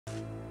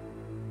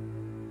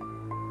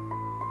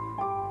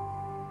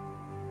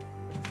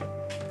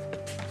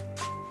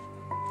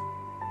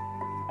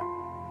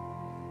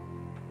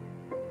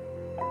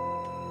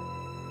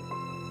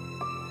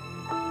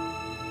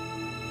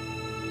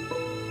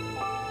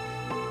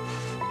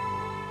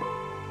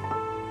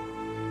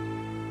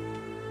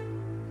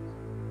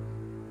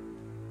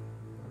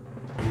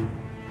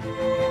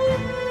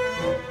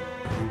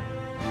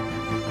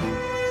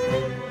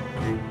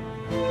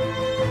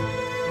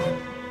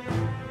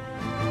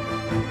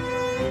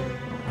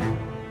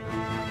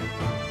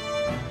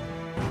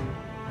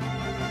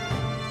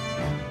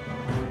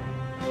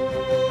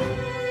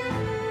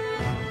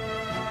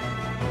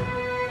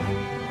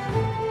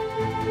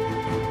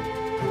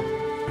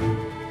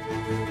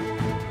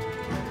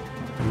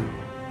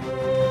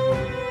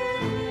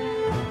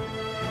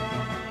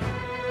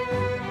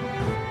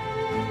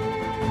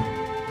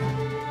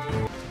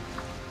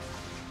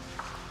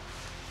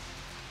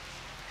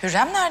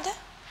Hürrem nerede?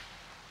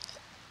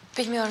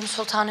 Bilmiyorum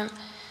sultanım.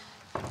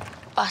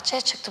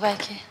 Bahçeye çıktı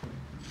belki.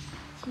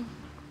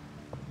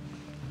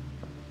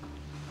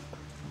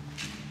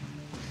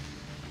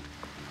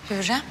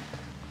 Hürrem.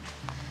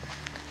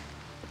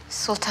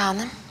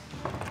 Sultanım.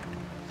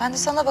 Ben de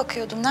sana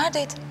bakıyordum.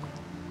 Neredeydin?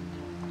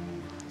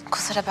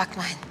 Kusura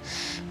bakmayın.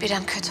 Bir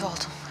an kötü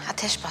oldum.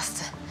 Ateş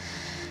bastı.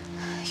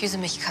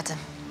 Yüzüm yıkadım.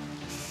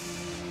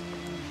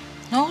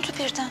 Ne oldu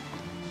birden?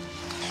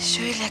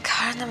 Şöyle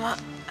karnıma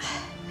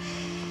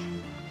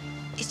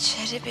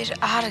içeri bir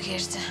ağrı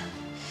girdi.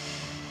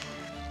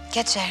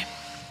 Geçerim.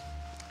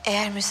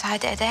 Eğer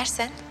müsaade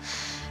edersen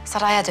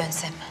saraya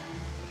dönsem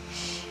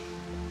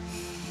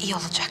iyi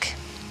olacak.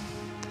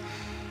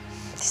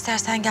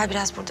 İstersen gel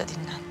biraz burada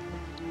dinlen.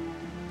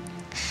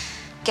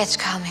 Geç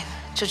kalmayayım.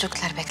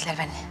 Çocuklar bekler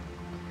beni.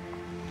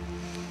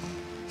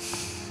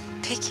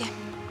 Peki.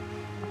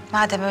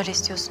 Madem öyle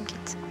istiyorsun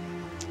git.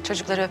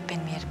 Çocukları öp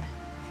benim yerime.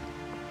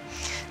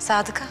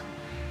 Sadıka,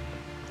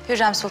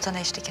 Hürrem Sultan'a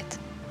eşlik et.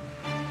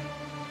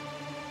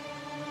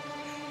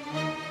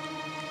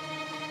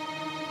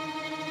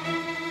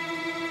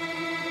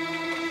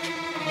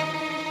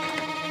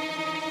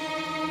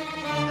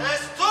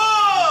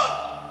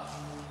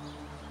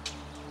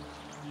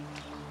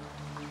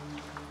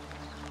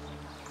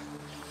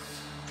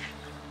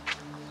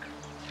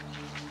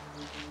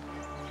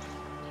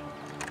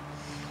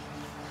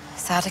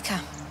 Sadıka,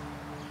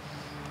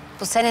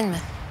 bu senin mi?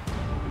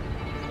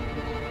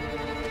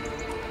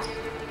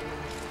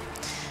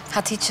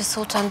 Hatice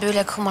Sultan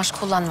böyle kumaş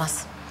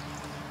kullanmaz.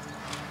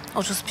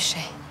 Ucuz bir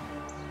şey.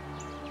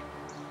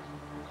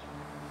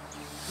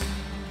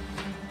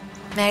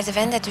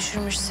 Merdiven de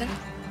düşürmüşsün.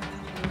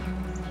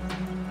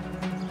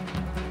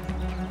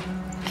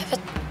 Evet,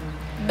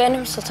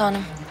 benim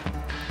sultanım.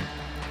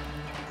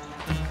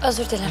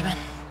 Özür dilerim ben.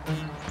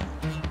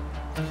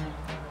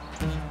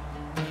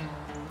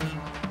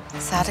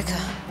 Sadıka,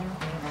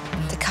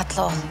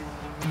 dikkatli ol.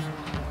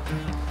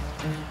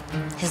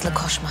 Hızlı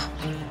koşma.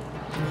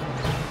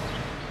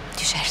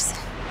 Düşersin.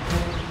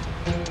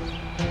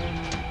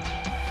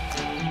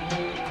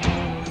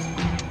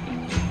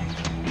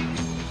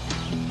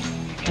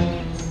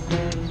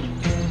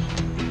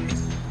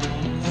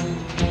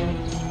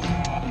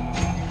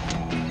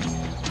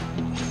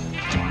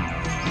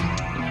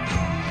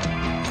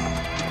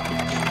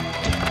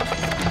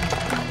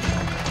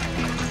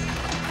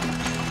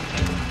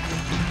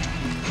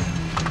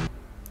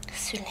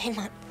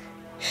 Süleyman,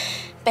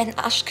 ben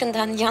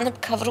aşkından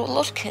yanıp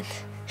kavrulurken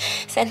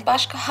sen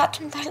başka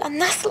hatunlarla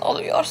nasıl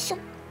oluyorsun?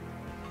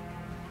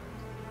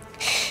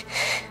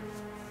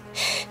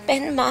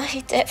 Ben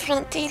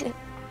Mahidevran değilim.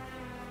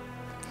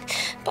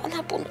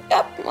 Bana bunu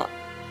yapma.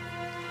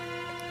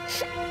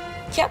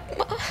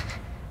 Yapma.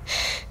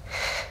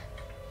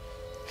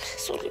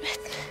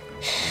 Zulmetme.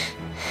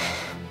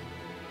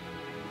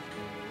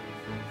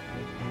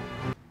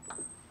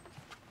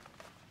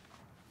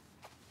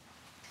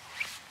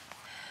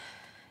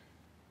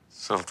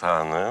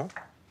 Sultanım.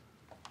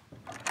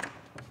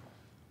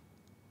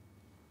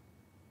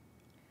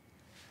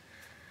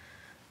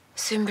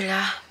 Sümbül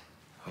ağa.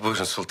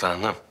 Buyurun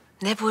sultanım.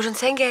 Ne buyurun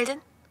sen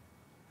geldin?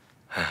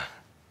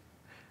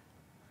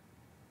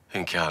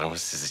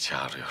 Hünkârımız sizi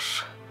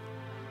çağırıyor.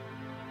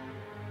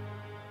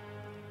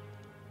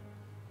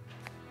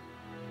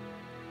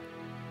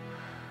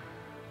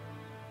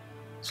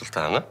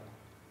 Sultanım.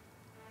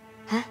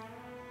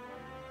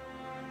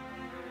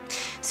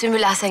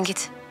 Sümbül ağa sen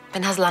git.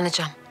 Ben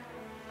hazırlanacağım.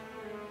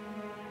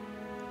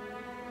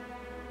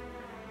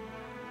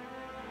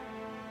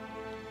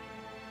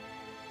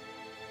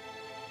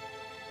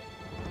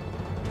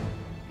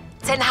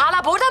 Sen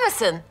hala burada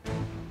mısın?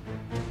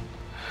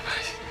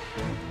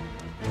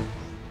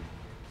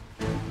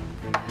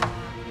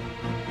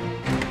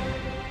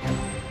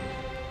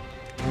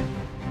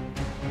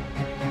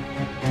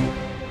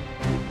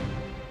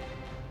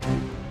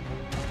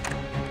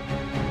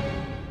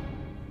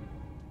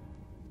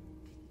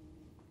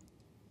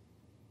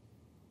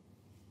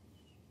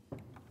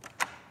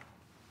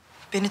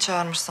 Beni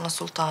çağırmışsınız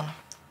sultanım.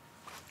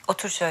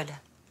 Otur şöyle.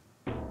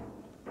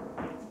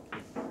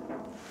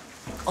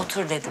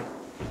 Otur dedim.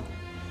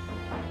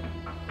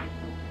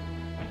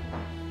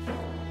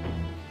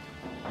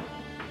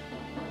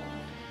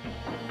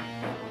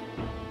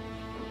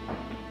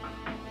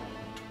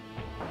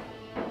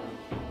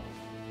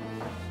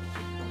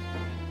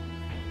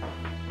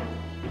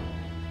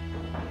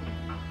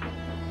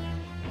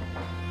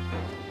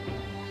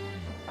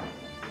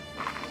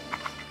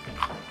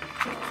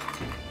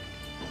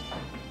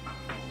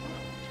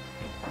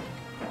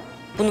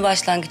 Bunu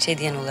başlangıç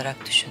hediyen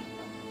olarak düşün.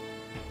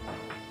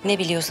 Ne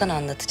biliyorsan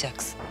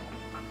anlatacaksın.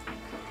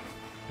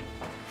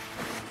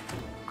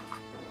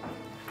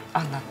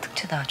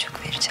 Anlattıkça daha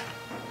çok vereceğim.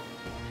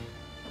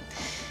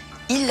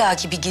 İlla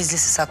ki bir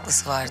gizlisi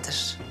saklısı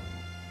vardır.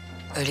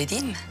 Öyle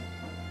değil mi?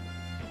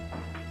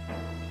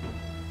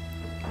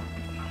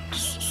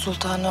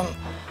 Sultanım.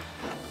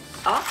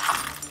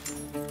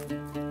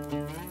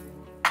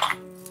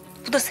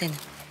 Bu da senin.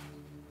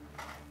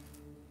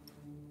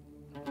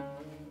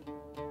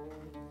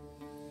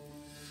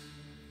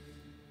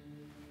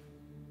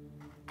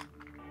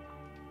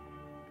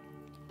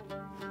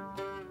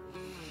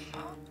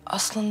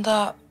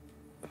 Aslında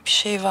bir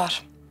şey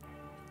var.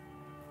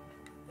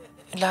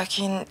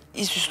 Lakin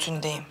iz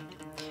üstündeyim.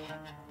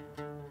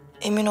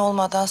 Emin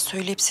olmadan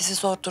söyleyip sizi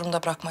zor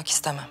durumda bırakmak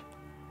istemem.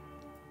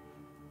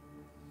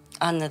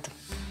 Anladım.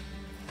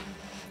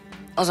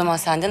 O zaman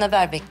senden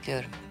haber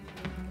bekliyorum.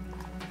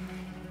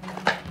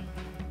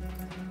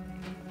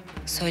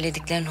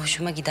 Söylediklerin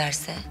hoşuma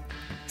giderse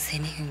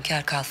seni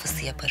hünkâr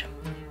kalfası yaparım.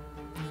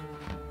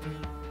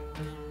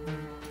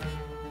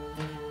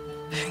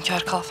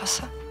 Hünkâr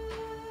kalfası.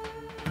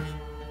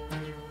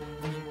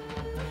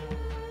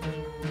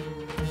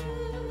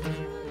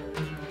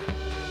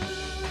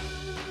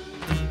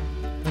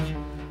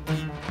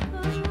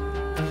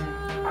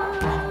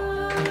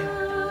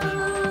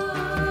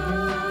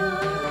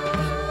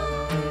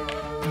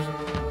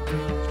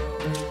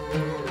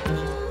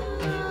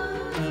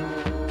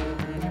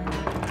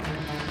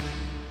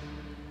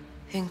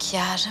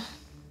 Hünkârım.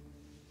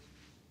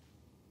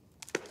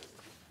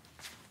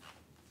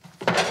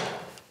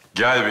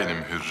 Gel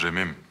benim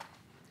Hürrem'im.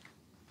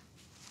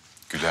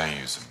 Gülen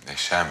yüzüm,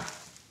 neşem.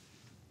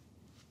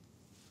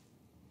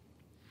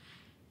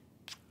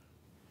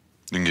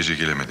 Dün gece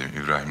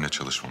gelemedim. İbrahim'le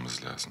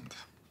çalışmamız lazımdı.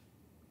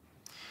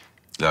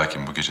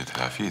 Lakin bu gece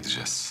telafi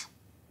edeceğiz.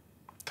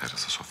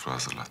 Terasa sofra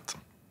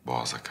hazırlattım.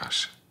 Boğaza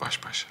karşı,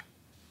 baş başa.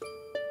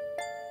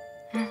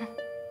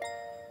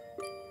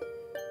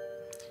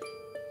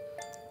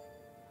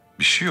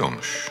 Bir şey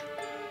olmuş.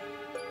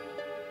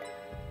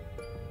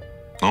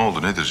 Ne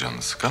oldu, nedir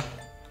canını sıkan?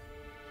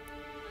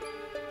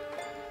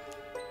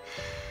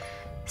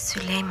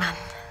 Süleyman,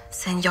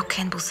 sen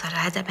yokken bu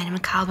sarayda benim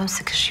kalbim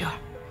sıkışıyor.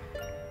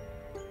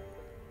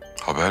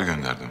 Haber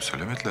gönderdim,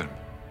 söylemediler mi?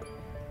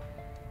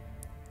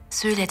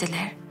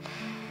 Söylediler.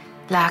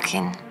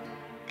 Lakin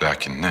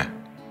Lakin ne?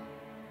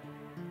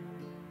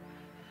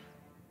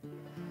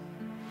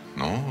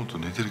 Ne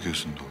oldu, nedir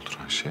gözünü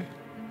dolduran şey?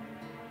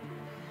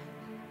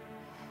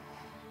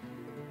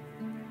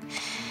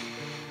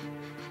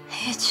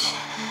 hiç...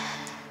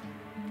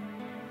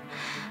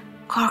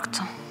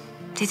 Korktum.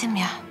 Dedim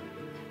ya.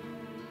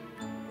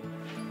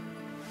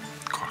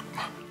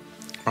 Korkma.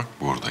 Bak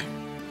buradayım.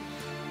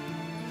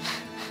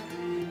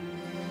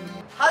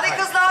 Hadi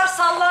kızlar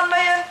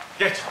sallanmayın.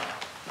 Geç.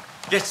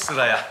 Geç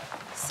sıraya.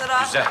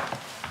 Sıra. Güzel.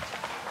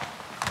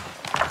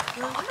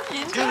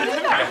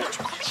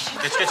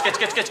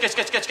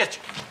 Geç.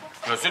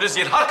 Gözünü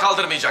zinhar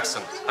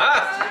kaldırmayacaksın.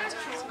 Ha?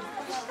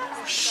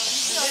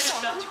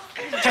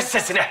 Kes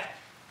sesini.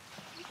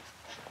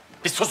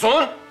 Bir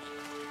susun.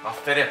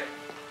 Aferin.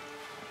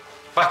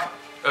 Bak,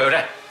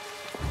 öğren.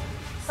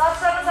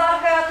 Saçlarınız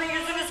arkaya atın,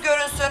 yüzünüz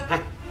görünsün.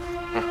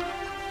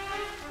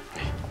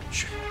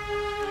 Şu.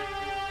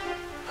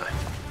 Haydi.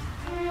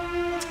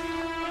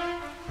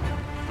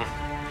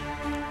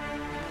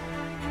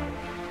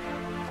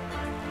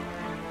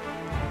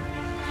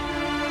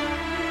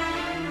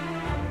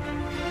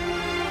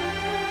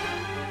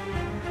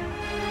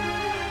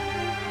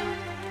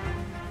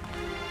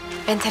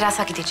 Ben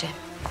terasa gideceğim.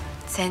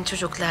 Sen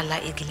çocuklarla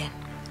ilgilen.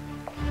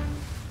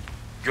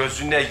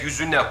 Gözüne,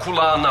 yüzüne,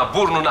 kulağına,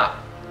 burnuna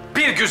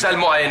bir güzel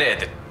muayene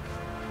edin.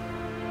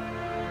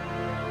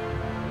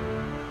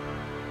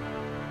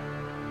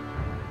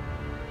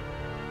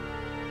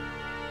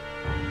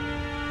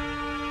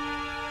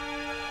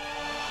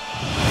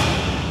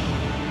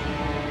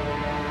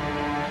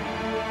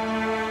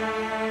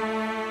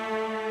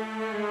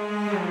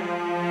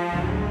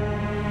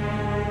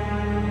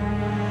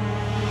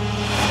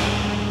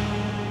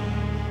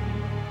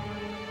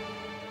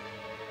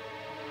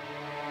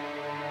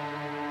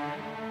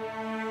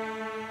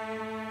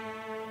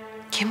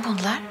 Kim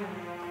bunlar?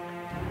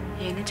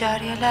 Yeni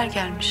cariyeler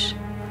gelmiş.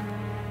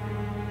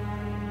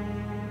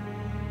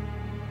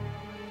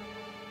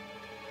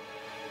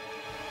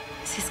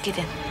 Siz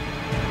gidin.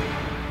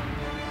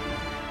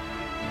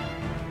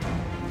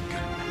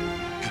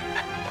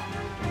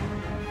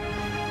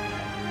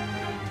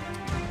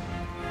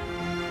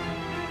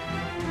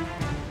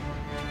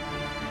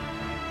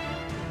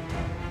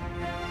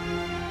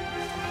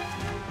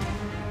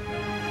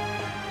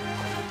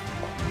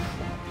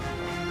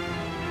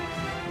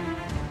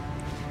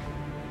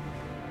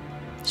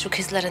 Şu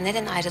kızları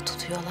neden ayrı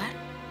tutuyorlar?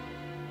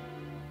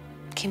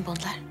 Kim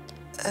bunlar?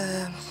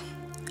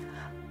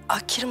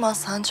 Akirman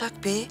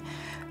Sancak Bey,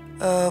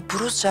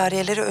 Buruz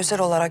cariyeleri özel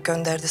olarak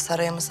gönderdi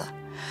sarayımıza.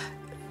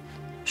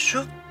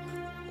 Şu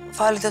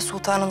Valide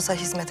Sultanımıza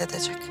hizmet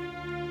edecek.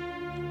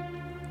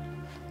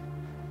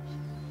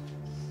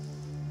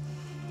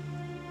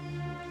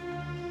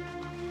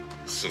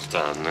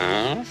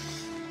 Sultanım.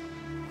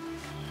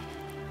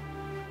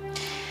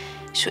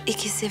 Şu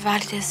ikisi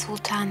Valide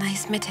Sultan'a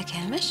hizmete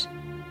gelmiş.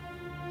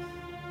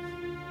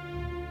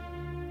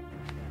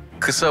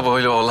 Kısa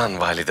boylu olan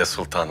Valide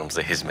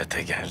Sultanımıza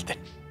hizmete geldi.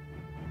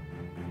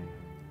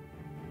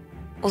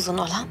 Uzun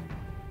olan.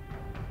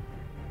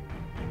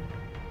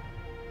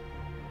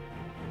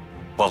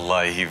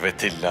 Vallahi ve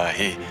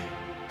tillahi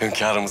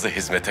hünkârımıza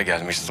hizmete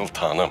gelmiş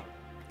sultanım.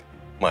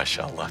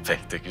 Maşallah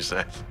pek de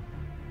güzel.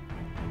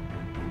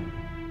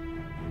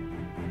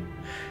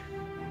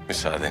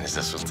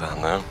 Müsaadenizle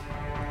sultanım.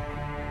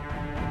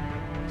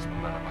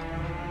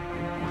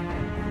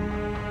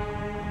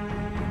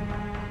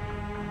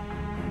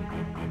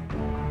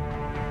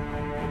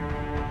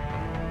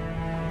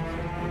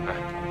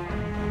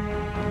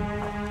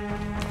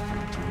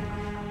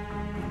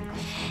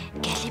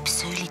 Gelip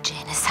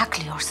söyleyeceğini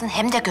saklıyorsun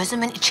hem de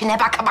gözümün içine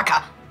baka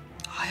baka.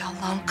 Hay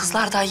Allah'ım,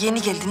 kızlar daha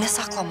yeni geldi, ne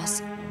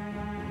saklaması?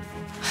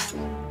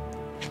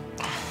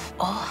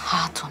 O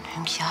hatun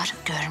hünkârı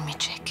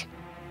görmeyecek.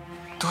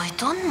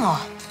 Duydun mu?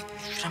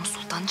 Hürrem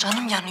Sultan,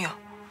 canım yanıyor.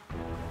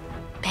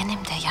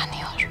 Benim de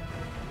yanıyor.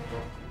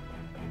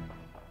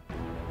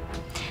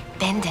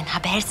 Benden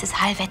habersiz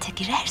halvete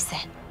girerse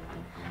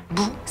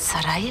bu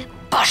sarayı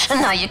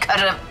başına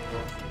yıkarım.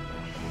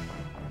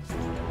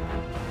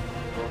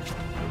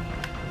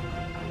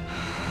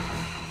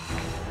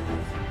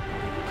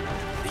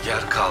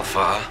 Nigar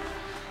Kalfa,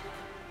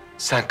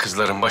 sen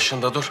kızların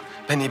başında dur.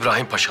 Ben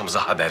İbrahim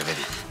Paşa'mıza haber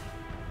vereyim.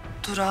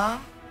 Dur ağam,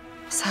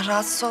 sen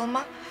rahatsız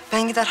olma.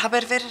 Ben gider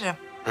haber veririm.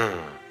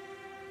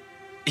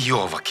 İyi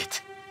o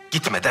vakit.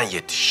 Gitmeden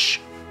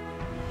yetiş.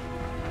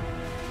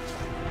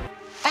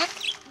 Bak,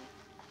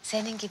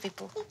 senin gibi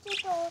bu.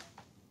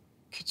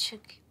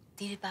 Küçük,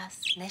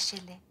 dilbaz,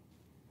 neşeli.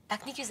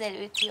 Bak ne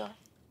güzel ötüyor.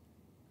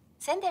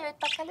 Sen de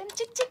öt bakalım.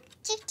 Çık çık.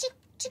 Çık çık.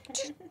 Çık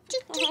çık.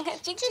 Çık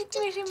çık. Çık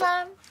çık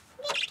Hürrem.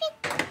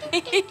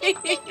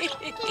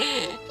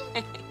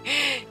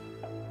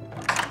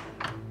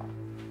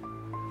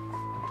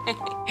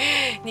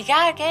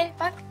 Nigar gel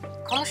bak.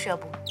 Konuşuyor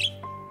bu.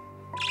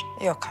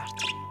 Yok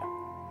artık.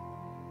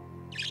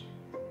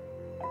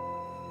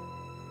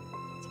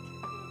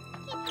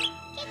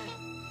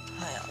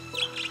 Hay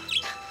Allah.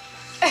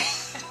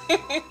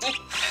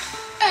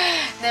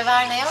 Ne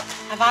var ne yok?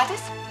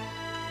 Havadis?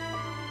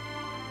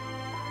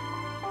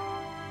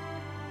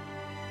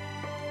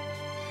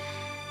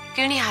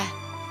 Gülnihal,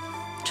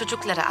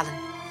 çocukları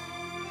alın.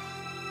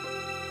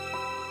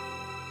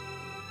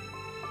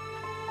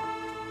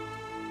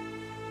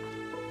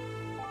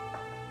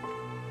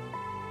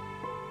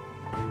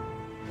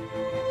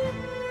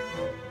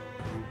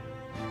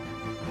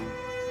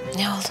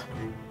 Ne oldu?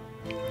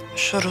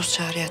 Şu Rus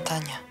çağrıya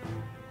Tanya.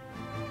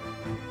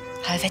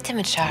 Halvete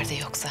mi çağırdı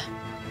yoksa?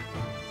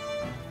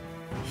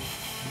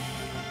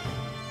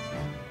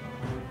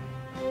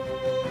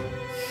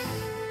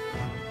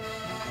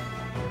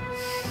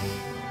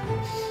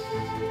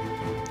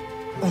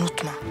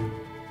 Unutma.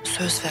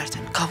 Söz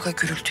verdin. Kavga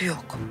gürültü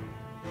yok.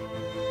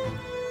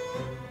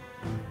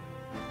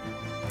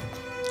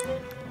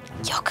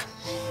 Yok.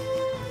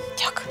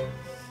 Yok.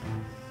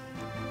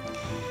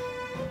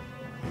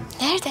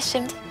 Nerede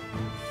şimdi?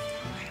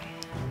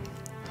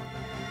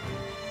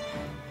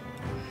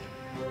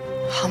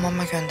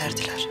 Hamama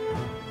gönderdiler.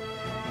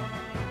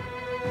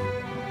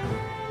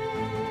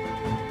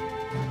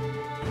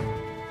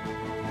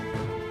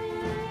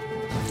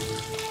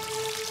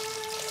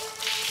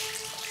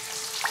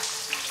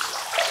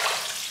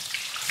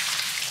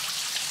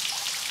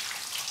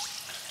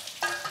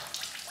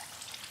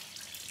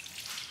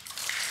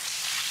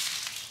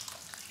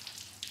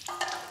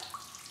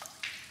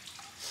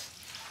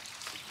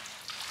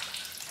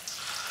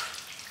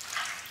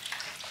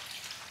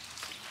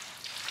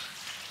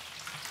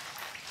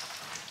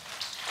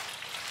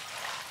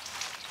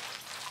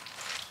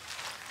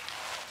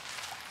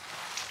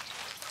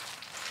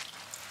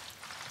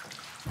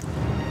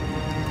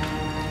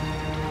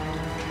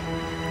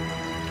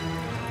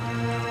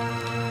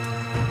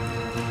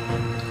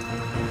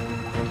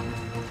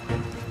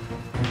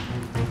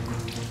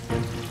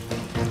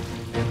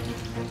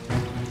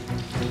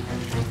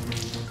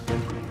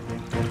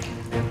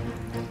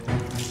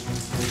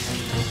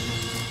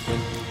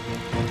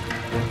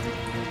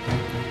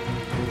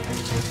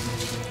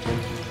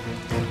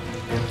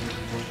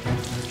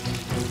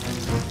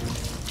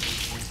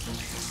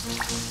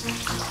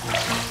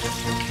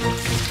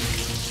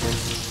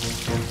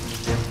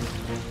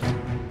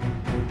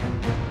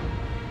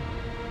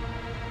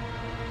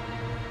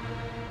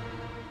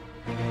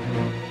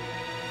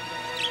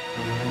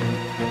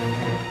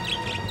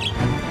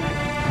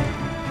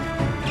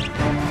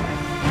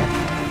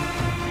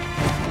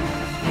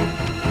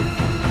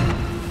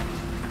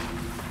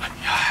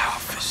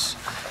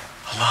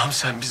 Allah'ım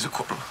sen bizi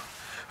koru.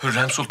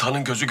 Hürrem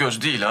Sultan'ın gözü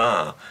göz değil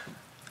ha.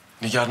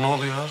 Nigar ne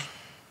oluyor?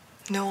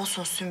 Ne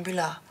olsun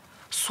Sümbül ağa?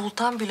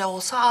 Sultan bile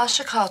olsa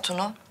aşık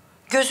hatunu.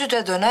 Gözü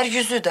de döner,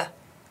 yüzü de.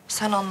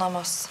 Sen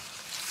anlamazsın.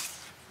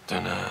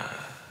 Döner.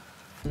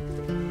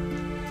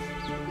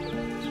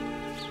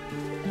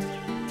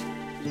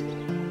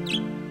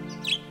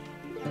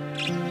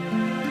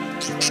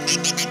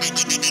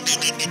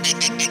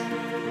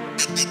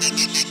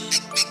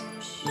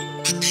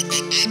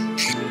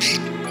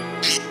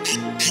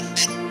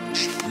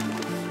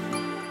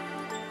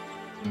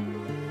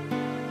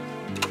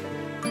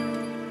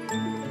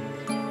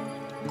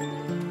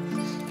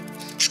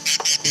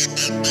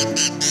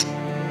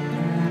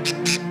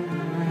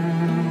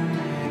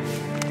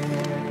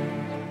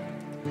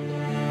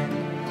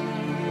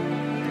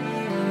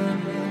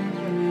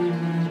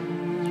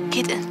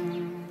 Gidin.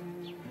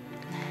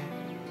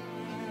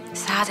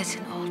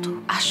 saadetin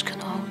olduğu, aşkın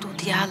olduğu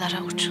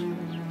diyarlara uçun.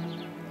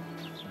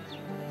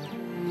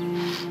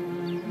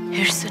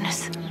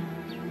 Hürsünüz.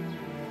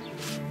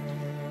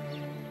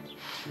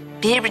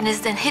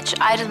 Birbirinizden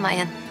hiç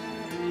ayrılmayın.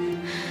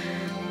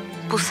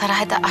 Bu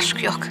sarayda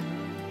aşk yok.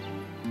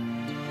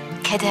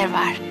 Keder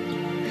var.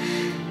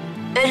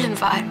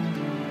 Ölüm var.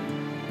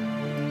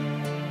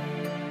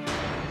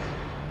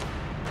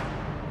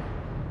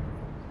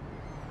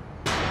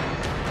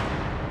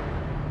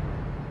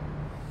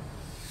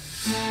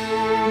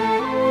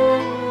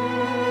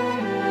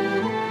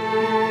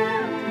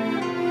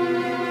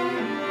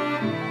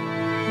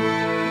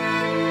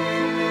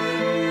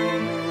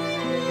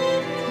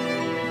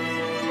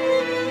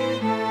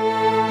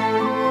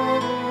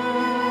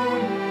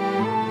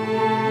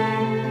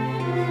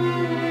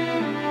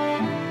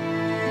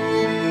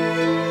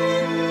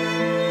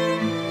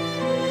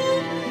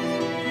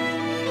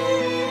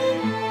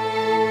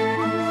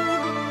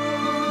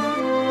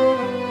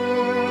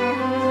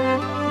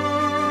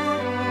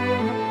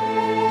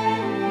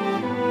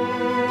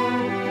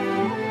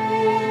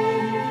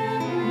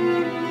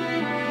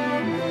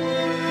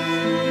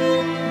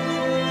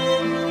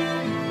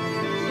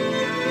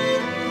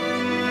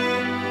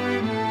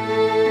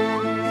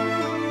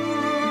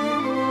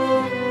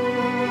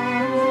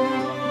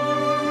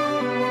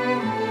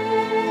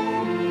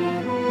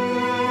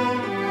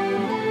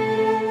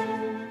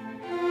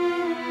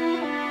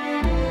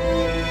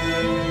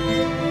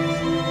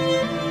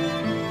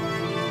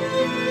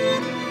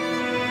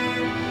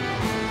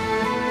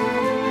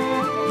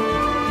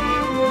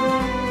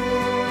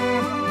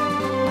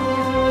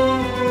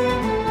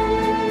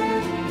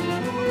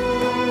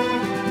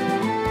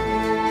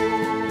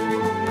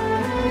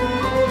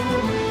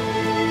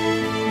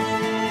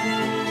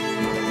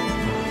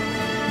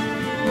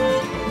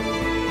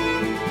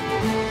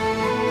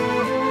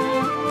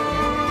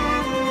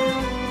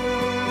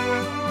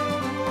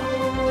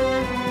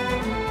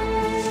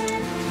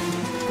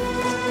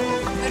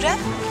 Hürrem,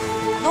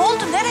 ne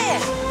oldu? Nereye?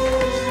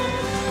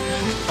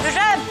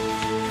 Hürrem!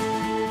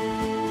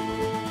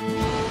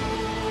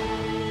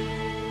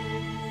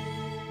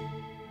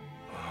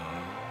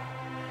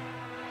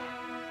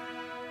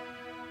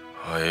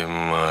 Ay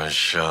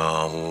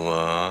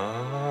maşallah.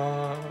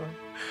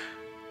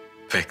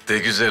 Pek de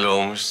güzel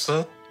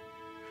olmuşsun.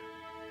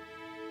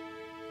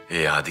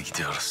 İyi hadi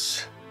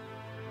gidiyoruz.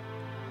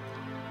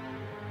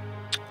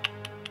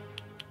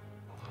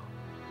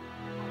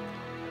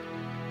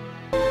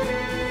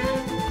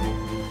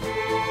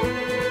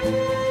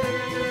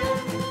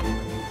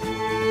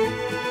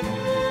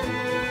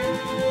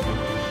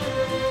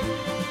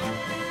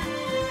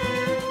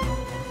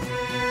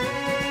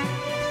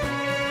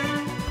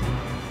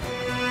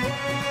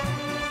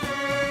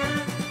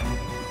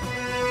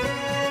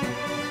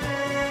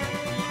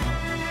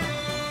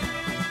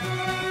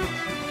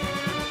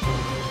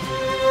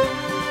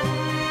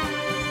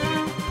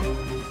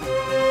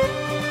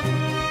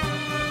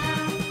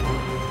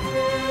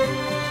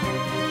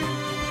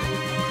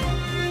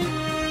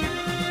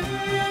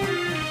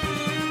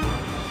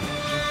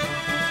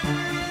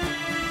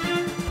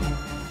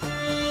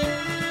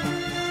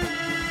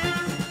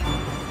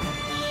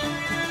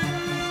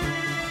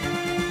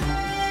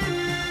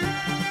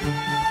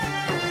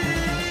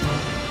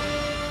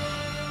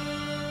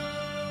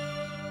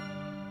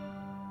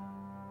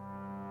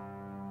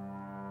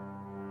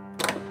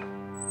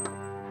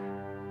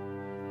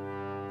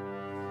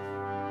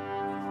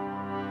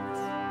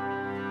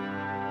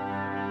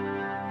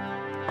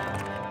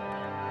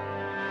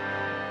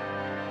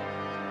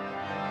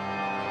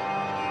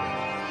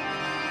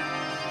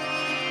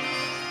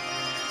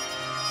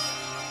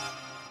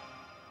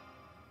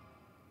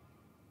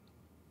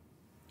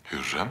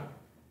 Hürrem,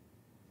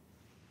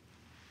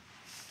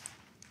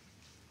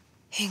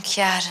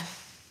 Hünkârım.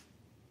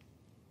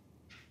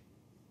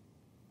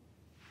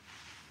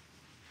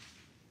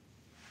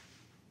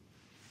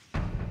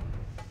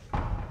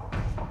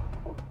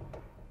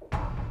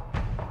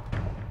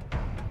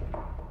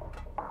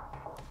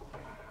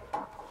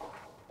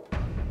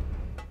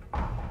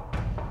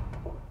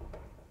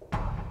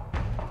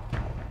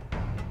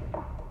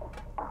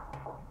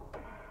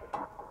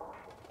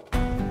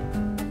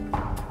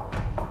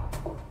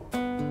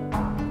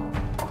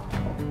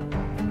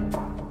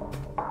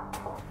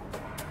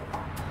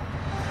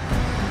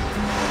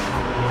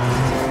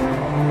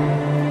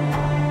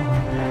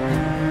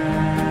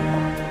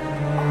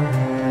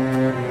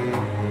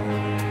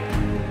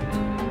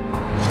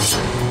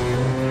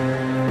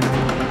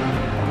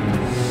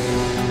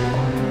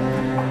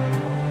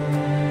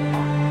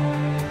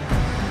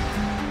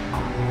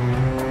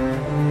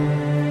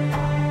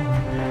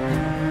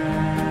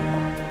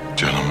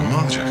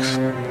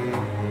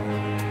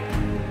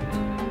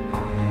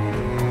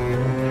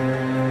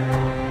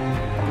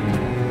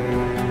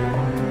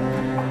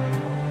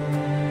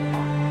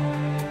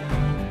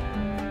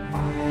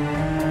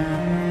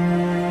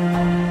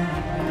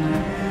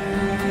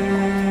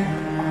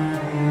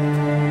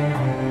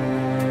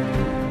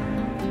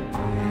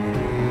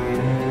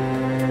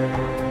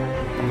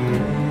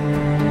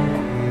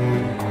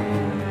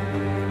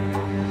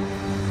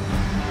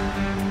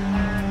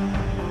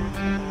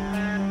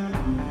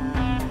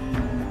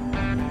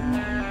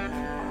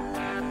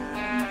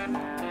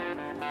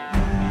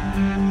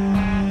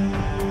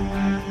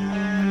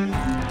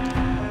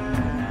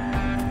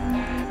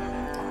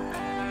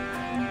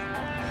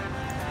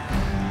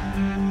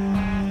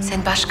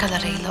 Sen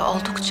başkalarıyla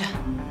oldukça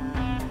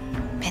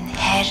ben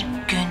her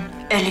gün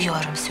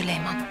ölüyorum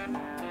Süleyman.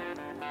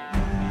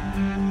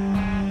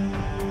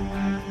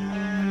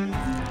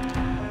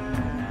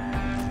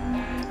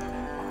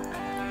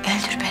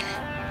 Öldür beni.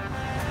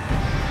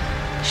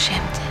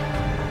 Şimdi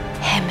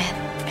hemen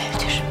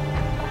öldür.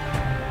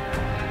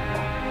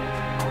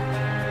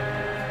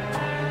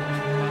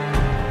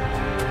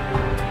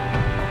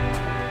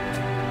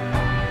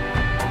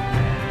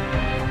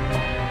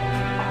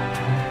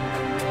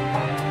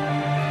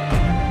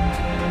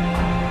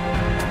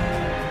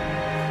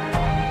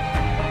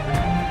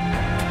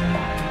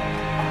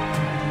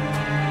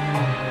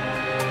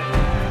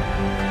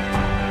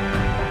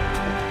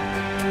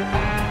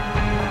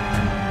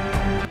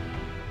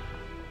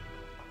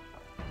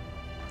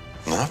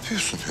 Ne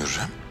yapıyorsun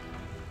Hürrem?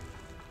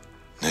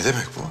 Ne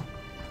demek bu?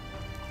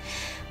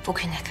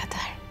 Bugüne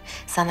kadar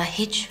sana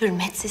hiç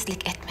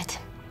hürmetsizlik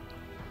etmedim.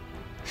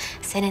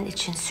 Senin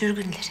için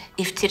sürgünleri,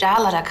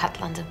 iftiralara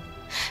katlandım.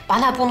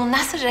 Bana bunu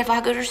nasıl reva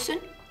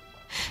görürsün?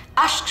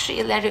 Aşk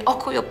şiirleri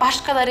okuyup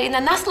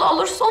başkalarıyla nasıl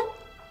olursun?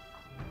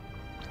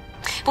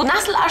 Bu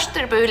nasıl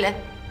aşktır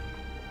böyle?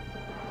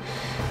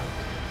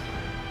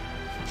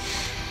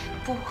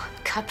 Bu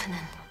kapının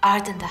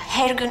ardında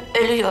her gün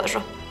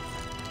ölüyorum.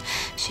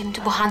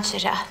 Şimdi bu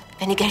hançeri al,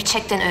 beni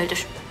gerçekten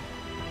öldür.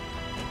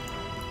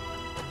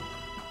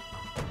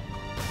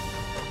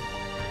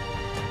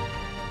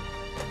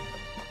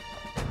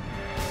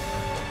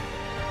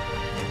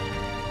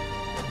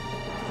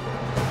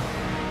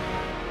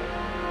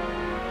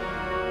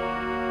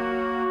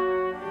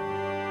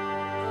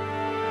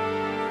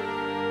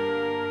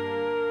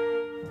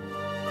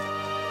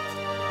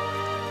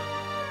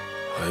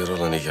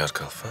 Hayrola Nigar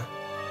Kalfa?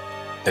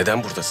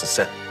 Neden buradasın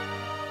sen?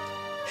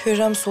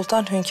 Hürrem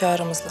Sultan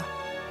hünkârımızla.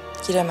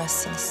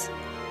 Giremezsiniz.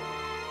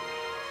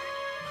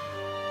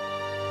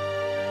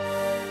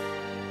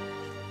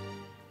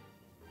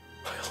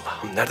 Hay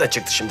Allah'ım, nereden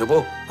çıktı şimdi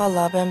bu?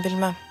 Vallahi ben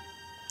bilmem.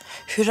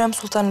 Hürrem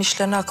Sultan'ın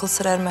işlerine akıl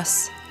sır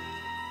ermez.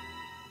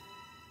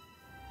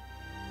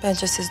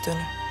 Bence siz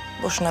dönün.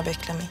 Boşuna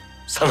beklemeyin.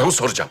 Sana mı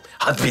soracağım?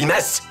 Hadi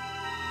bilmez.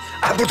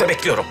 Ben burada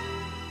bekliyorum.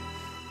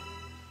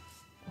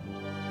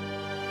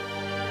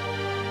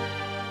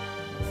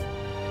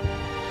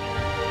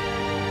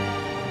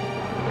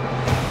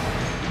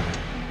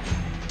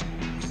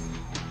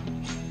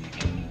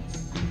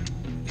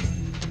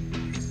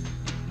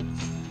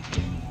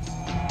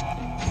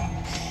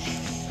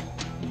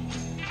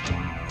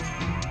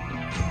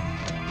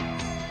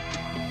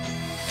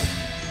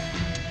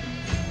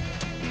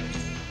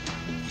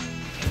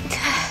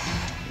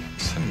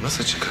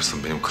 Nasıl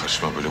çıkarsın benim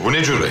karşıma böyle? Bu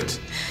ne cüret?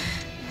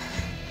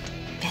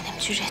 Benim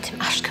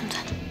cüretim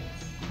aşkımdan,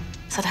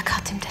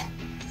 sadakatimden.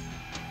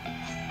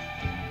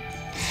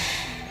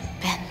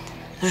 Ben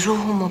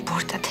ruhumu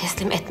burada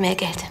teslim etmeye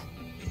geldim.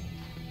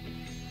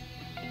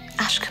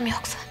 Aşkım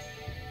yoksa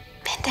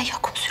ben de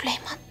yokum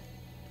Süleyman.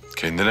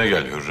 Kendine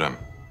gel Hürrem.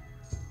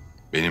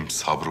 Benim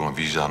sabrımı,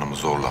 vicdanımı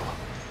zorlama.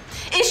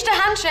 İşte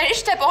hançer,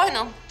 işte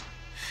boynum.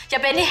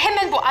 Ya beni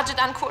hemen bu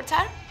acıdan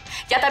kurtar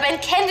ya da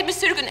ben kendimi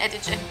sürgün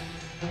edeceğim.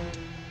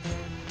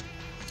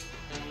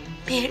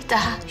 Bir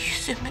daha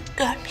yüzümü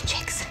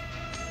görmeyeceksin.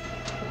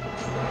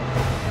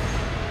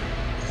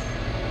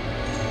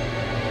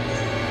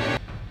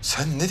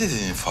 Sen ne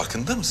dediğinin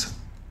farkında mısın?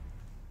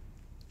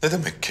 Ne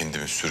demek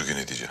kendimi sürgün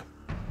edeceğim?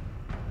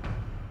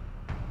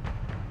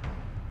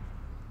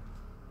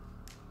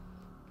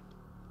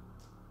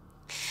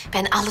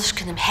 Ben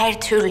alışkınım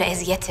her türlü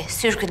eziyete,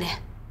 sürgüne.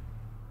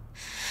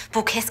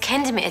 Bu kez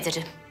kendimi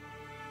ederim.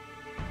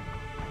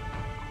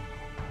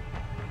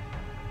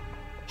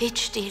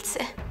 Hiç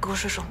değilse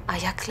gururum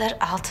ayaklar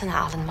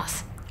altına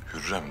alınmaz.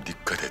 Hürrem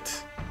dikkat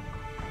et.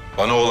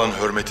 Bana olan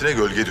hürmetine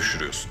gölge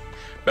düşürüyorsun.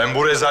 Ben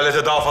bu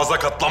rezalete daha fazla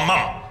katlanmam.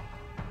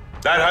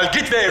 Derhal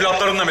git ve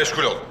evlatlarınla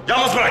meşgul ol.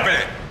 Yalnız bırak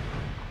beni.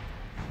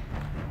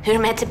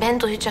 Hürmeti ben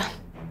duyacağım.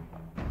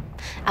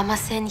 Ama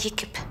sen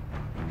yıkıp,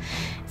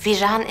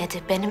 viran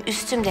edip benim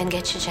üstümden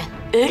geçeceksin.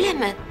 Öyle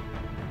mi?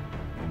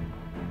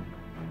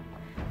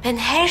 Ben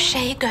her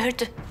şeyi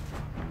gördüm.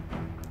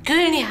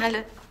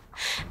 Gülnihal'ı,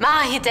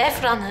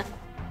 Mahidevran'ı,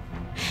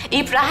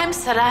 İbrahim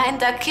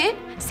Sarayı'ndaki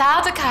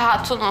Sadıka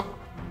Hatun'u,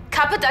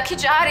 kapıdaki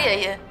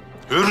cariyeyi.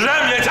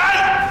 Hürrem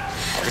yeter!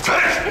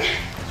 Yeter!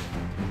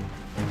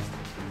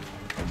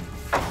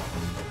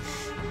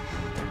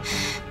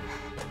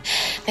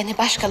 Beni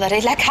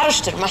başkalarıyla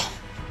karıştırma.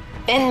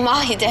 Ben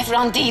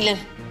Mahidevran değilim.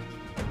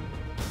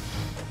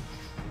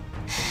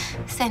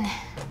 Seni,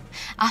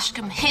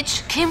 aşkımı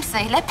hiç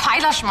kimseyle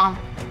paylaşmam.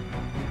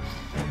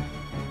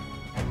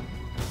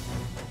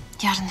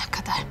 Yarına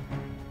kadar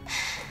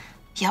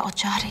ya o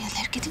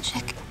cariyeler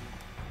gidecek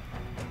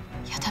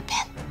ya da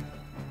ben.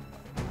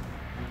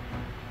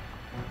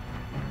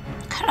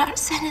 Karar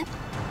senin.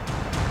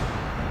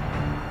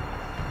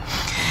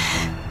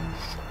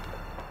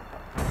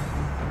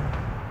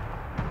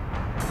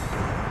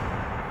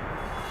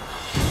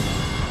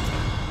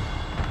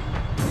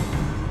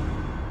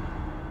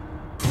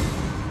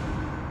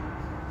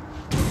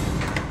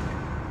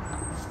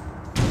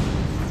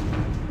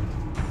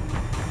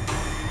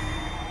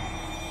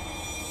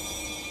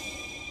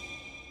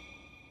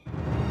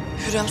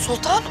 Hürrem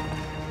Sultan.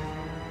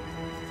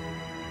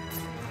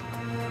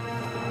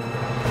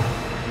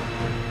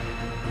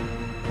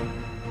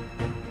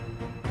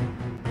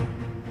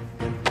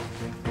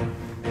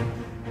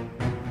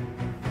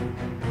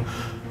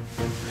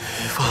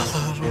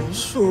 Eyvallah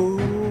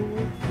olsun.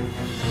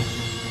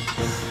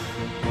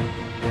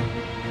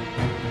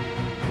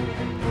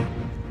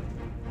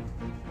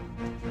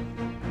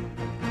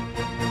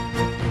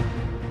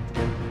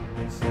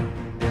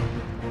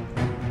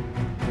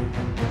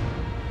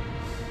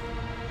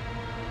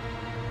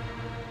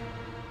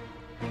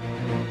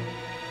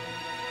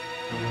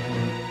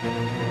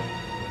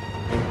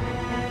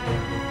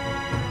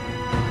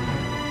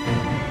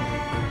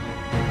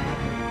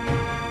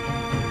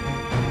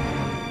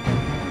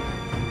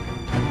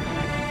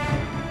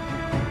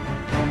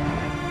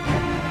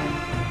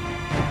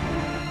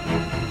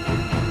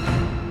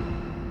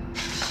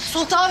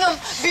 Sultanım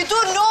bir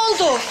dur, ne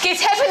oldu?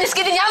 Git hepiniz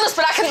gidin, yalnız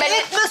bırakın beni.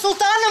 Gitme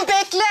sultanım,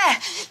 bekle.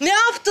 Ne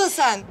yaptın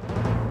sen?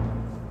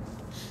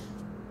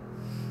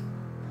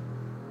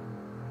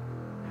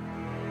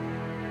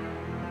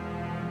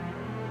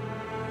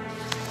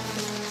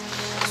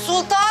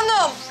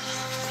 Sultanım.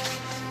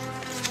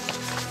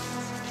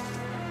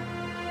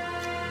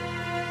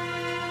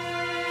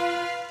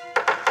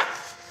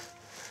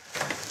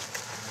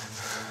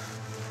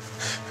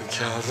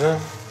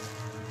 Hünkârım.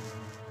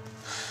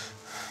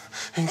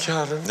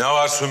 Hünkârım. Ne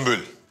var Sümbül?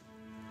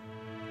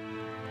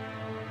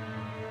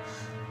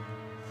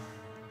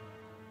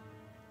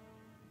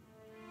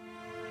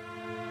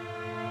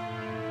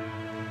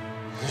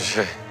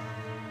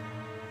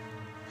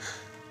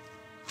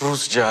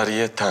 Rus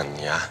cariye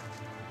Tanya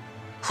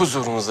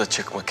huzurunuza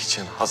çıkmak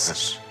için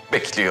hazır,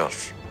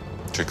 bekliyor.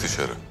 Çık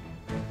dışarı.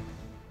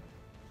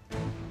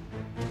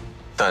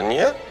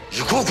 Tanya?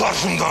 Yıkıl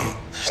karşımdan!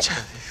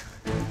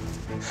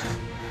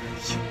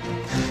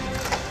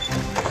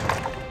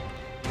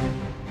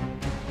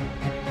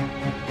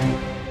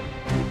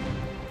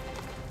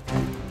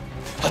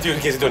 Hadi yürü,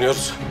 geri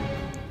dönüyoruz.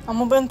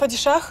 Ama ben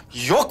padişah.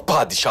 Yok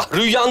padişah,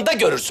 rüyanda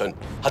görürsün.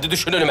 Hadi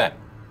düşün önüme.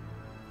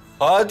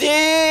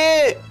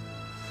 Hadi!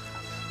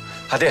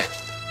 Hadi.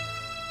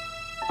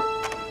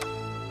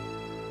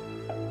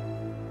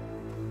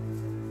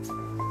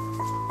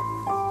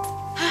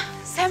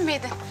 Sen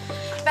miydin?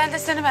 Ben de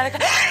seni merak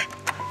ettim.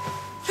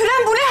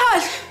 Hürrem, bu ne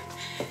hal?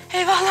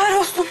 Eyvahlar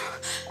olsun.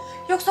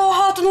 Yoksa o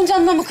hatunun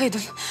canına mı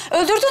kıydın?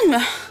 Öldürdün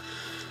mü?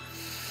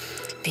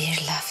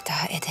 Bir laf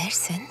daha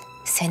edersen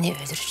seni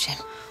öldüreceğim.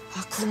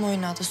 Aklım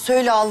oynadı.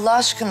 Söyle Allah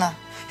aşkına.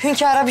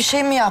 Hünkâra bir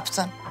şey mi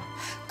yaptın?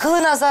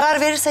 Kılına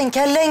zarar verirsen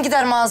kellen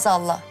gider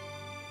maazallah.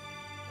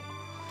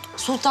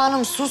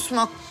 Sultanım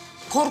susma.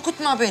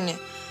 Korkutma beni.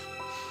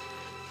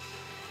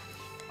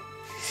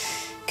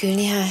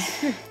 Gülnihal.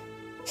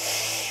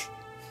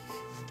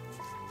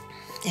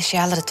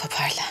 Eşyaları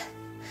toparla.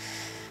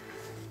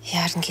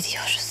 Yarın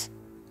gidiyoruz.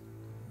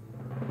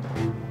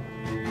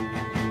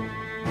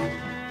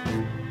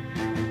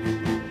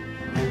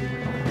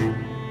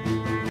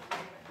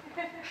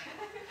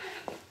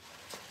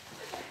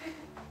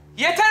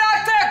 Yeter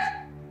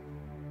artık!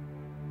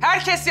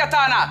 Herkes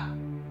yatağına.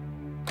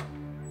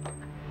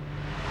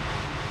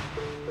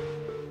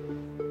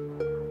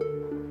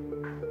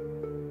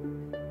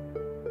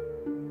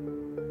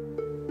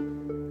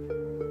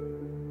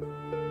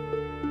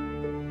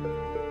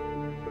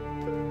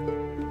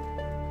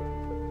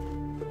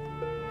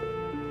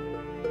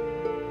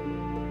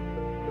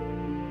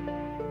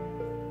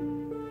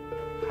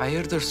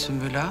 Hayırdır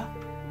Sümbül ağa?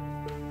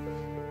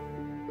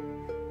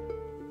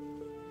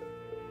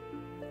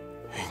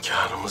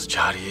 Hünkârımız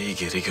cariyeyi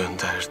geri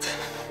gönderdi.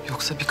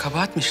 Yoksa bir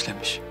kabahat mi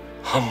işlemiş?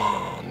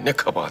 Aman ne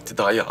kabahati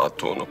dahi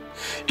hatunum.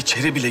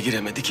 İçeri bile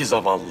giremedi ki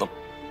zavallım.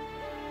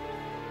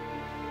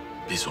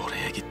 Biz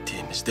oraya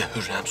gittiğimizde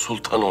Hürrem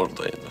Sultan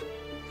oradaydı.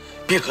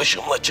 Bir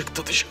hışımla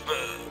çıktı dışarı.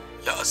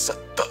 Ya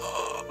Settar.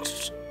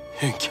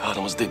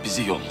 Hünkârımız da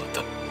bizi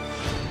yolladı.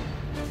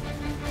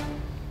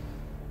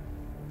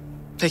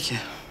 Peki.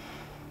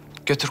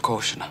 Götür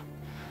koğuşuna.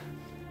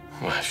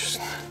 Baş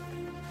üstüne.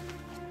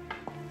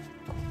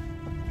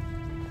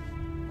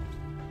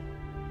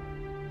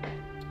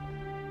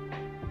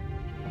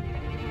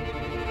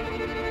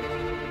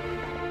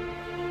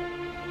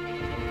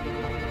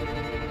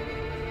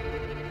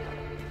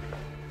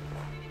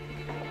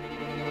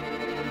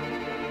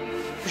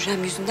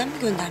 Hürrem yüzünden mi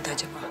gönderdi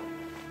acaba?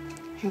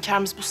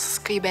 Hünkârımız bu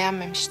sıskıyı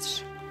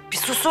beğenmemiştir. Bir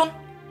susun.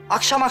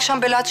 Akşam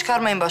akşam bela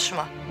çıkarmayın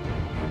başıma.